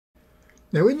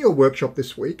Now in your workshop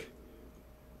this week,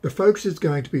 the focus is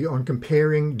going to be on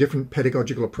comparing different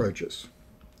pedagogical approaches.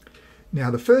 Now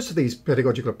the first of these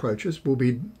pedagogical approaches will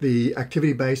be the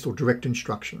activity-based or direct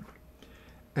instruction.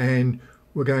 And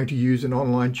we're going to use an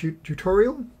online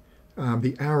tutorial,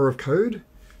 the Hour of Code,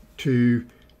 to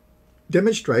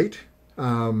demonstrate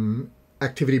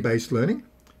activity-based learning,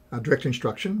 direct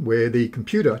instruction, where the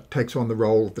computer takes on the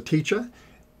role of the teacher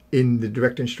in the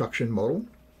direct instruction model,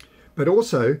 but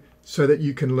also so that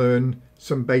you can learn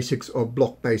some basics of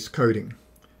block-based coding,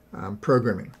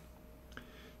 programming.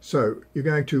 So you're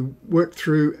going to work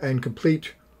through and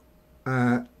complete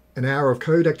an hour of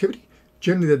code activity.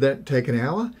 Generally they don't take an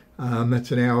hour.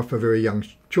 That's an hour for very young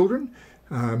children.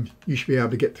 You should be able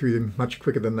to get through them much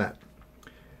quicker than that.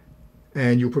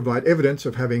 And you'll provide evidence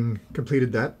of having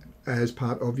completed that as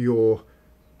part of your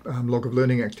log of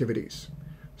learning activities.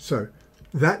 So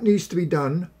that needs to be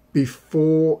done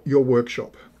before your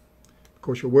workshop. Of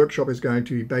course, your workshop is going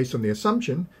to be based on the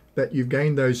assumption that you've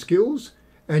gained those skills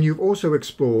and you've also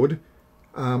explored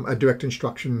a direct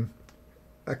instruction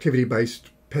activity-based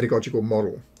pedagogical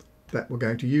model that we're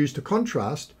going to use to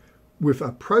contrast with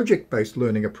a project-based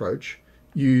learning approach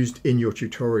used in your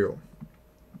tutorial.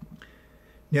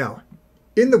 Now,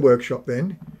 in the workshop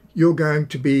then, you're going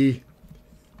to be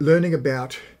learning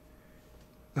about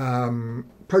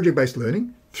project-based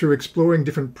learning through exploring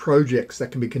different projects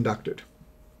that can be conducted.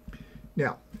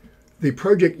 Now, the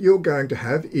project you're going to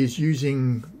have is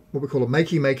using what we call a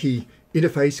Makey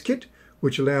interface kit,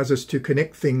 which allows us to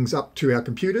connect things up to our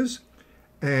computers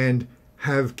and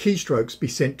have keystrokes be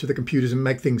sent to the computers and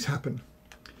make things happen.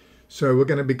 So we're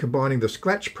going to be combining the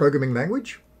Scratch programming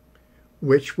language,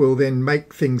 which will then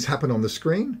make things happen on the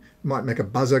screen. It might make a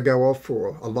buzzer go off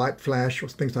or a light flash or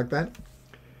things like that.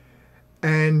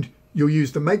 And you'll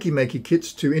use the Makey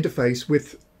kits to interface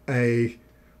with a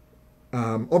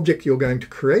object you're going to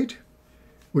create,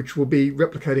 which will be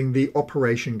replicating the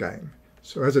Operation game.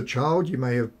 So as a child, you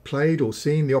may have played or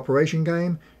seen the Operation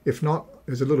game. If not,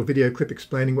 there's a little video clip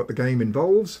explaining what the game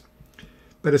involves.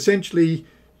 But essentially,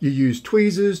 you use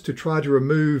tweezers to try to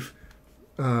remove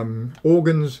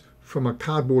organs from a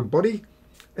cardboard body.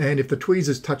 And if the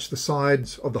tweezers touch the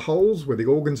sides of the holes where the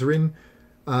organs are in,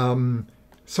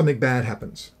 something bad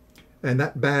happens. And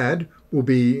that bad will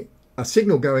be a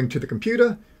signal going to the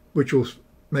computer, which will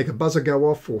make a buzzer go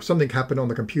off, or something happen on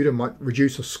the computer, might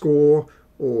reduce a score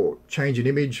or change an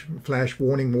image, flash,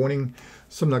 warning,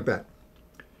 something like that.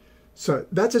 So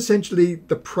that's essentially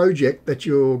the project that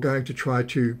you're going to try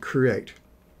to create.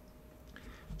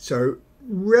 So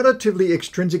relatively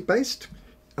extrinsic based.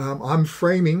 I'm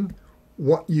framing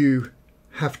what you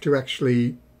have to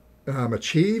actually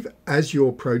achieve as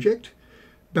your project,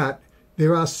 but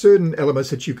there are certain elements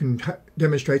that you can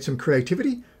demonstrate some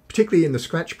creativity, particularly in the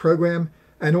Scratch program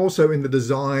and also in the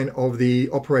design of the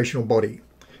operational body.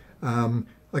 I'll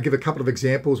give a couple of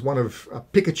examples, one of a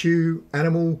Pikachu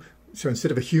animal. So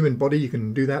instead of a human body, you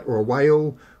can do that, or a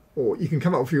whale, or you can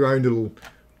come up with your own little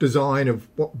design of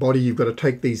what body you've got to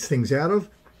take these things out of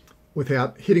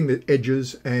without hitting the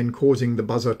edges and causing the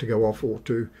buzzer to go off, or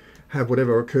to have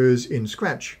whatever occurs in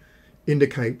Scratch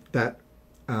indicate that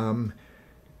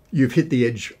you've hit the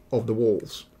edge of the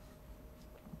walls.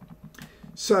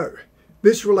 So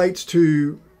this relates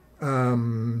to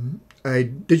a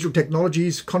digital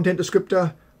technologies content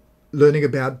descriptor, learning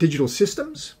about digital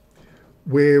systems,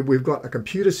 where we've got a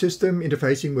computer system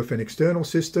interfacing with an external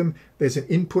system. There's an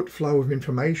input flow of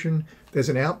information. There's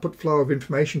an output flow of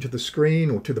information to the screen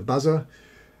or to the buzzer.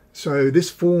 So this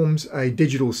forms a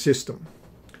digital system.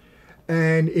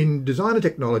 And in designer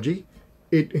technology,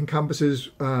 it encompasses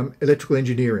electrical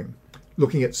engineering,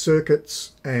 looking at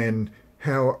circuits and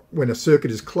how, when a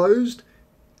circuit is closed,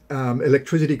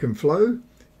 electricity can flow.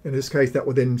 In this case, that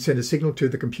will then send a signal to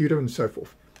the computer and so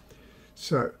forth.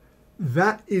 So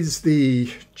that is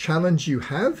the challenge you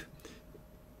have.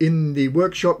 In the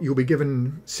workshop, you'll be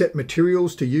given set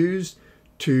materials to use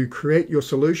to create your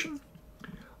solution.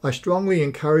 I strongly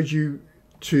encourage you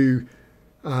to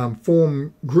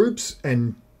form groups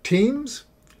and teams.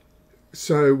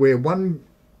 So where one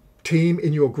team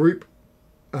in your group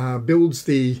builds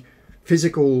the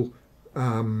physical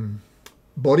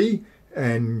body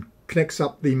and connects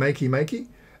up the Makey.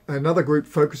 Another group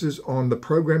focuses on the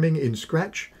programming in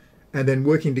Scratch and then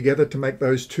working together to make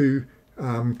those two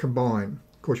combine.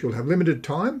 Of course, you'll have limited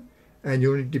time and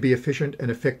you'll need to be efficient and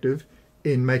effective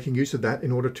in making use of that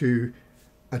in order to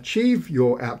achieve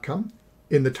your outcome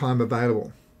in the time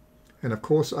available. And of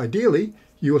course, ideally,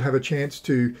 you will have a chance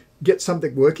to get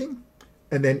something working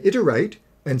and then iterate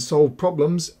and solve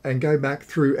problems and go back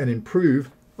through and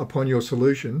improve upon your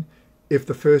solution if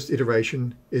the first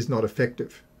iteration is not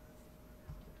effective.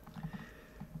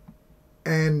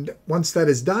 And once that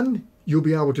is done, you'll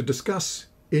be able to discuss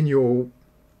in your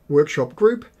workshop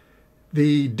group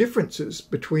the differences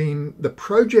between the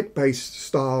project-based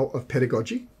style of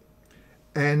pedagogy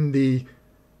and the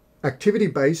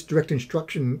activity-based direct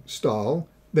instruction style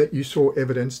that you saw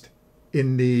evidenced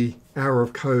in the Hour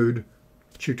of Code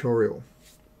tutorial.